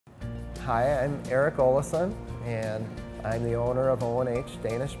Hi, I'm Eric Olesen, and I'm the owner of O&H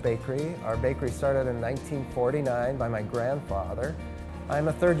Danish Bakery. Our bakery started in 1949 by my grandfather. I'm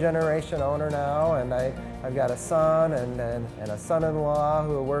a third-generation owner now, and I've got a son and a son-in-law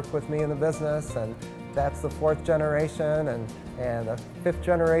who work with me in the business, and that's the fourth generation, and the fifth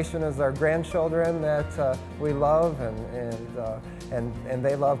generation is our grandchildren that we love, and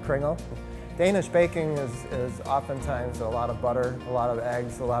they love Kringle. Danish baking is oftentimes a lot of butter, a lot of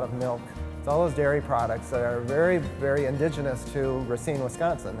eggs, a lot of milk. It's all those dairy products that are very, very indigenous to Racine,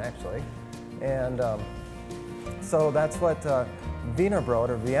 Wisconsin, actually. And so that's what Wienerbrot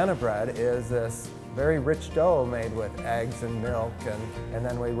or Vienna bread is, this very rich dough made with eggs and milk, and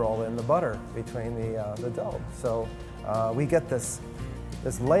then we roll in the butter between the dough. So we get this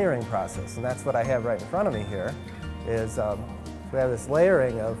layering process, and that's what I have right in front of me here, is we have this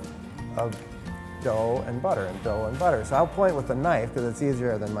layering of dough and butter, and dough and butter. So I'll point with the knife because it's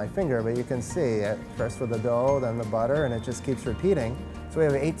easier than my finger, but you can see it first with the dough, then the butter, and it just keeps repeating. So we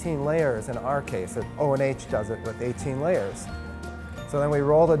have 18 layers in our case. O&H does it with 18 layers. So then we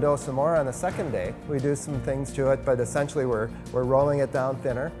roll the dough some more on the second day. We do some things to it, but essentially we're rolling it down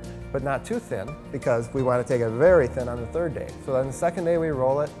thinner, but not too thin, because we want to take it very thin on the third day. So then the second day we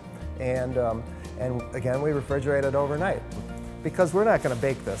roll it, and again we refrigerate it overnight. Because we're not going to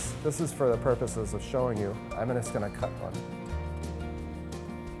bake this. This is for the purposes of showing you. I'm just going to cut one.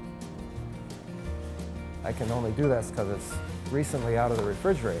 I can only do this because it's recently out of the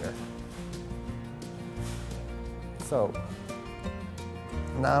refrigerator. So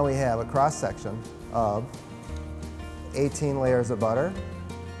now we have a cross section of 18 layers of butter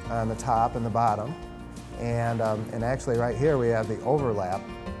on the top and the bottom, and actually right here we have the overlap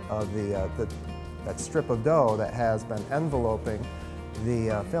of that strip of dough that has been enveloping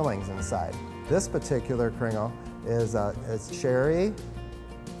the fillings inside. This particular Kringle is cherry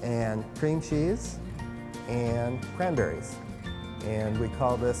and cream cheese and cranberries. And we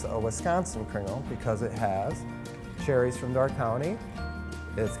call this a Wisconsin Kringle because it has cherries from Door County,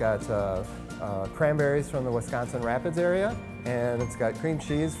 it's got cranberries from the Wisconsin Rapids area, and it's got cream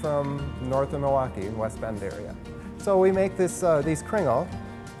cheese from north of Milwaukee in West Bend area. So we make these Kringle.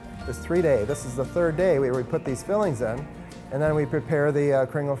 This 3-day, this is the third day where we put these fillings in, and then we prepare the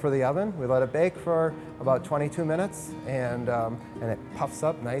Kringle for the oven. We let it bake for about 22 minutes, and it puffs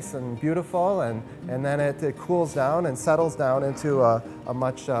up nice and beautiful, and then it cools down and settles down into a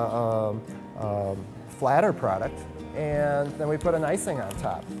much flatter product, and then we put an icing on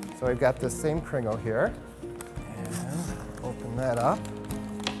top. So we've got this same Kringle here, and open that up.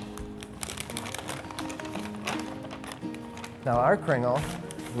 Now our Kringle,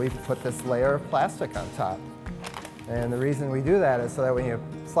 we put this layer of plastic on top. And the reason we do that is so that when you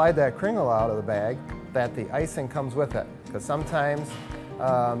slide that Kringle out of the bag, that the icing comes with it. Because sometimes,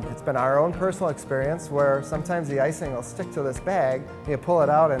 it's been our own personal experience where sometimes the icing will stick to this bag, and you pull it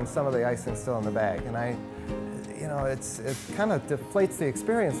out and some of the icing's still in the bag. And it kind of deflates the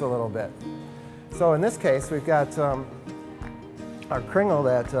experience a little bit. So in this case, we've got our Kringle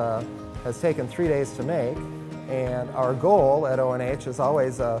that has taken 3 days to make. And our goal at O&H is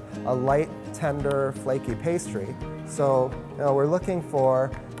always a light, tender, flaky pastry. So we're looking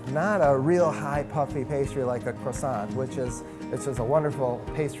for not a real high, puffy pastry like a croissant, which is just a wonderful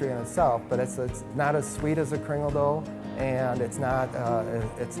pastry in itself, but it's not as sweet as a Kringle dough, and it's not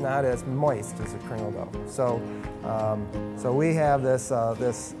as moist as a Kringle dough. So we have this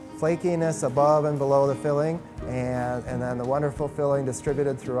flakiness above and below the filling, and then the wonderful filling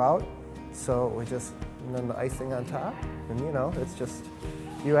distributed throughout. So and then the icing on top, and it's just,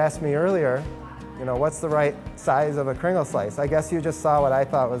 you asked me earlier, what's the right size of a Kringle slice? I guess you just saw what I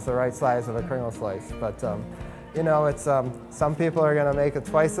thought was the right size of a Kringle slice, but it's, some people are gonna make it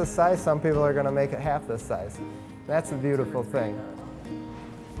twice this size, some people are gonna make it half this size. That's a beautiful thing.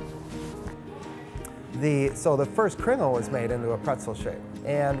 So the first Kringle was made into a pretzel shape,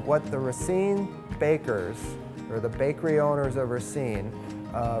 and what the Racine bakers, or the bakery owners of Racine,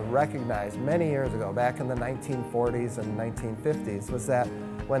 recognized many years ago, back in the 1940s and 1950s, was that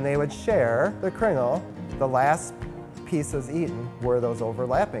when they would share the Kringle, the last pieces eaten were those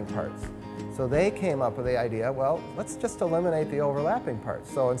overlapping parts. So they came up with the idea, well, let's just eliminate the overlapping parts.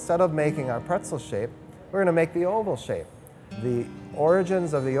 So instead of making our pretzel shape, we're going to make the oval shape. The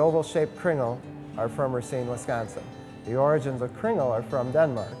origins of the oval-shaped Kringle are from Racine, Wisconsin. The origins of Kringle are from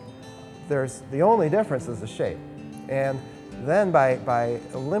Denmark. The only difference is the shape. And then by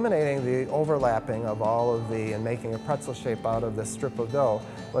eliminating the overlapping of all of and making a pretzel shape out of this strip of dough,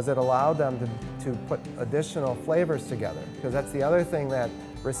 it allowed them to put additional flavors together. Because that's the other thing that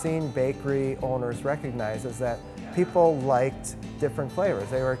Racine bakery owners recognize, is that people liked different flavors.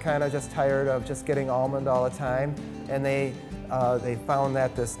 They were kind of just tired of just getting almond all the time, and they found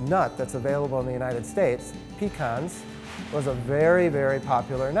that this nut that's available in the United States, pecans, was a very, very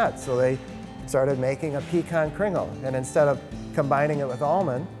popular nut. So they started making a pecan kringle, and instead of combining it with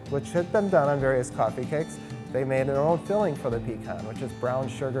almond, which had been done on various coffee cakes, they made their own filling for the pecan, which is brown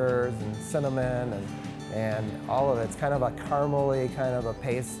sugars and cinnamon and all of it. It's kind of a caramely kind of a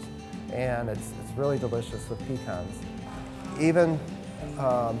paste, and it's really delicious with pecans. Even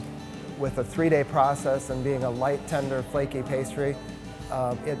with a 3-day process and being a light, tender, flaky pastry,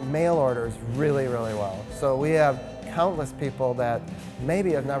 it mail orders really, really well. So we have countless people that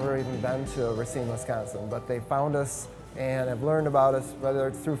maybe have never even been to Racine, Wisconsin, but they found us and have learned about us, whether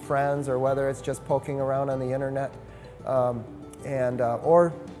it's through friends or whether it's just poking around on the internet,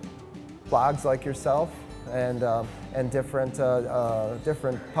 or blogs like yourself, and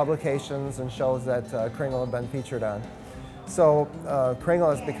different publications and shows that Kringle have been featured on. So Kringle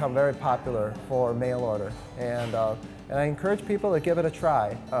has become very popular for mail order, and I encourage people to give it a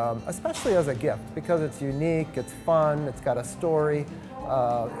try, especially as a gift, because it's unique, it's fun, it's got a story.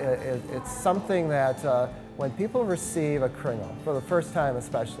 It's something that when people receive a Kringle, for the first time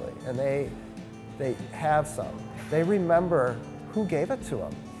especially, and they have some, they remember who gave it to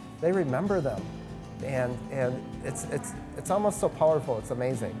them. They remember them, and it's almost so powerful, it's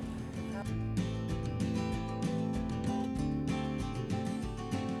amazing.